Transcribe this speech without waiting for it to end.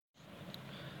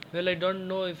Well, I don't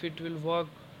know if it will work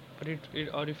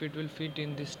or if it will fit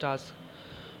in this task,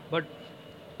 but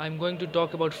I'm going to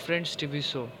talk about Friends TV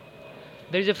show.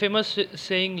 There is a famous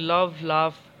saying, love,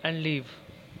 laugh, and leave.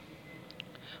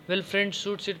 Well, Friends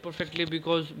suits it perfectly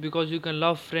because you can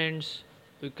love friends,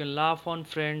 you can laugh on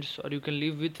friends, or you can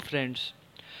live with friends.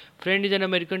 Friend is an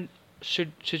American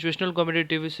situational comedy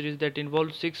TV series that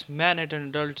involves six Manhattan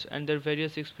adults and their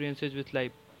various experiences with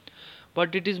life.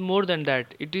 But it is more than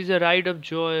that. It is a ride of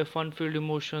joy, fun-filled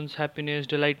emotions, happiness,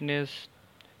 delightness.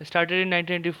 Started in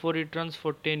 1994, it runs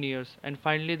for 10 years, and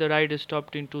finally the ride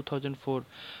stopped in 2004.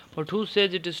 But who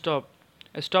says it stopped?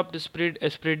 Stopped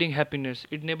spreading happiness.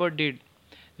 It never did.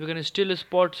 You can still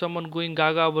spot someone going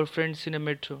gaga over friends in a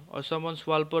metro, or someone's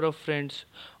wallpaper of friends,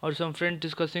 or some friends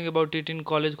discussing about it in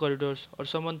college corridors, or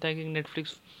someone thanking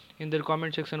Netflix in their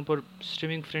comment section for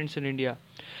streaming Friends in India.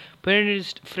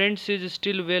 Friends is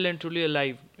still well and truly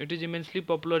alive. It is immensely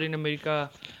popular in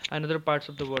America and other parts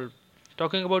of the world.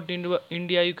 Talking about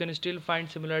India, you can still find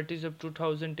similarities of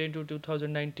 2010 to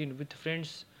 2019 with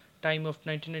Friends time of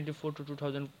 1994 to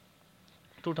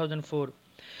 2004.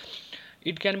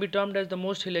 It can be termed as the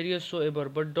most hilarious show ever,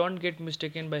 but don't get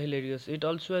mistaken by hilarious. It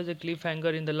also has a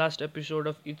cliffhanger in the last episode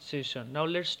of each session. Now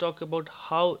let's talk about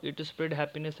how it spread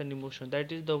happiness and emotion.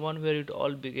 That is the one where it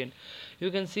all began. You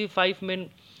can see five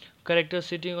main characters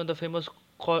sitting on the famous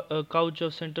couch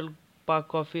of Central Park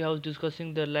Coffee House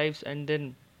discussing their lives, and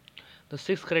then the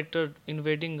sixth character in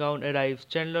wedding gown arrives.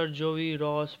 Chandler, Joey,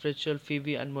 Ross, Rachel,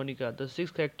 Phoebe, and Monica. The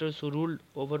six characters who ruled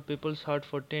over people's heart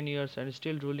for 10 years and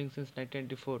still ruling since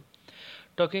 1994.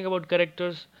 Talking about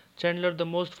characters, Chandler, the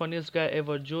most funniest guy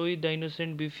ever. Joey, the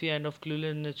innocent, beefy, and of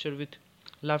clueless nature with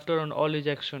laughter on all his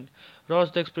action.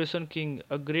 Ross, the expression king,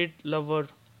 a great lover,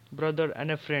 brother,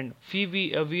 and a friend.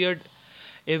 Phoebe, a weird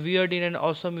in an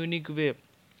awesome, unique way.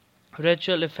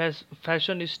 Rachel, a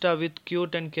fashionista with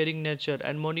cute and caring nature,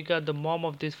 and Monica, the mom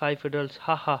of these five adults,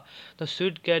 haha, the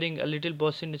sweet, caring, a little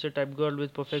bossy nature type girl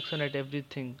with perfection at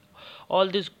everything. All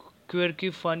these quirky,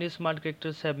 funny, smart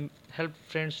characters have helped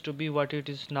Friends to be what it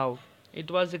is now. It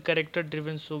was a character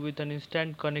driven show with an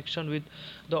instant connection with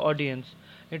the audience.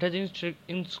 It has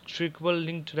inextricable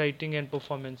linked writing and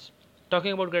performance.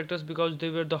 Talking about characters because they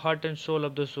were the heart and soul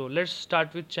of the show. Let's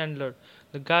start with Chandler,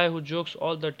 the guy who jokes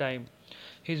all the time.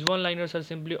 His one-liners are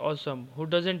simply awesome. Who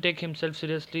doesn't take himself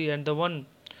seriously and the one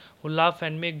who laugh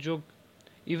and make joke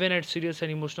even at serious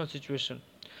and emotional situation.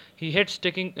 He hates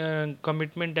taking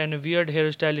commitment and a weird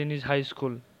hairstyle in his high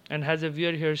school and has a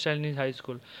weird hairstyle in his high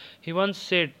school. He once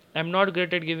said, "I'm not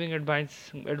great at giving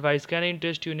advice. Can I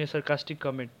interest you in a sarcastic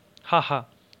comment?" Haha.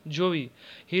 Joey.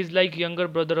 He is like younger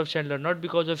brother of Chandler, not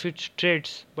because of his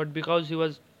traits, but because he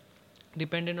was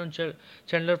dependent on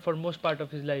Chandler for most part of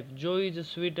his life. Joey is a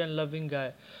sweet and loving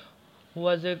guy who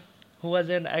was a who was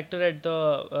an actor at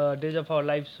the Days of Our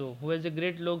Lives show, who has a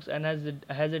great looks and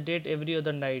has a date every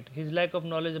other night. His lack of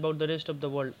knowledge about the rest of the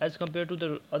world, as compared to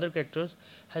the other characters,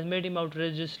 has made him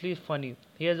outrageously funny.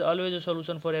 He has always a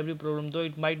solution for every problem, though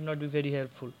it might not be very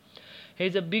helpful. He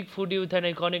is a big foodie with an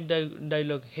iconic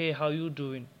dialogue, "Hey, how you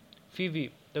doing?" Phoebe,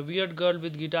 the weird girl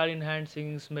with guitar in hand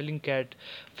singing Smelling Cat.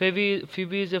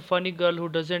 Phoebe is a funny girl who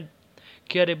doesn't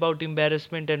care about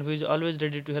embarrassment and who is always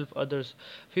ready to help others.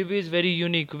 Phoebe is very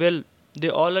unique. Well, they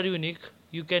all are unique.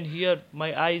 You can hear my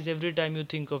eyes every time you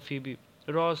think of Phoebe.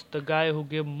 Ross, the guy who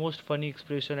gave most funny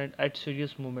expression at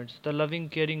serious moments. The loving,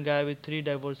 caring guy with three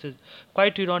divorces.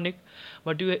 Quite ironic,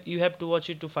 but you have to watch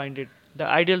it to find it. The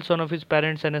ideal son of his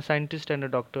parents and a scientist and a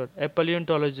doctor. A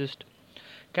paleontologist.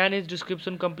 Can his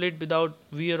description complete without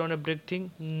wear on a brick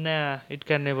thing? Nah, it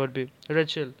can never be.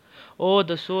 Rachel. Oh,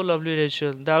 the so lovely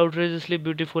Rachel. The outrageously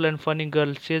beautiful and funny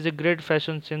girl. She has a great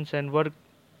fashion sense and work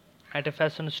at a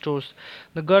fashion stores.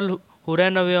 The girl who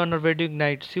ran away on her wedding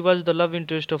night. She was the love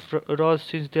interest of Ross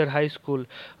since their high school.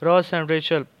 Ross and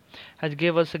Rachel have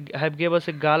gave us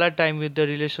a gala time with their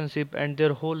relationship and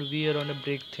their whole wear on a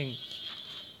break thing.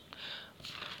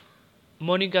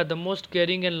 Monica, the most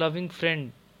caring and loving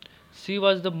friend. She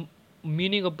was the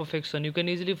meaning of perfection. You can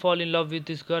easily fall in love with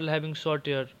this girl having short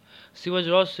hair. She was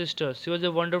Ross' sister. She was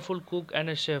a wonderful cook and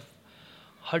a chef.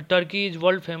 Her turkey is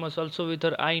world famous also with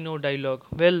her "I know" dialogue.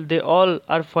 Well, they all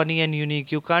are funny and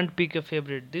unique. You can't pick a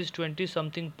favorite. These 20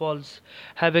 something Pauls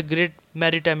have a great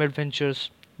maritime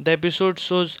adventures. The episode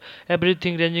shows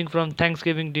everything ranging from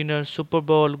Thanksgiving dinner, Super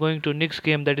Bowl, going to Knicks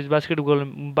game, that is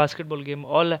basketball game,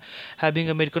 all having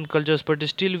American cultures, but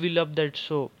still we love that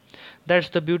show. That's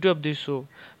the beauty of this show.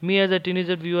 Me as a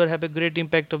teenager viewer have a great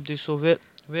impact of this show.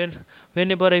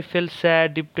 Whenever I felt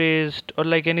sad, depressed, or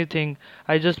like anything,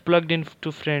 I just plugged in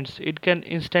to Friends. It can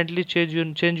instantly change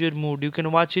your mood. You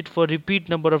can watch it for repeat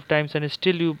number of times and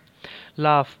still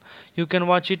laugh. You can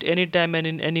watch it anytime and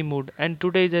in any mood. And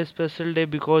today is a special day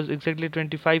because exactly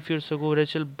 25 years ago,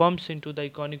 Rachel bumps into the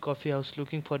iconic coffee house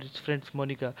looking for its friend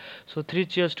Monica. So, three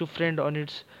cheers to friend on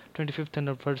its 25th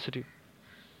anniversary.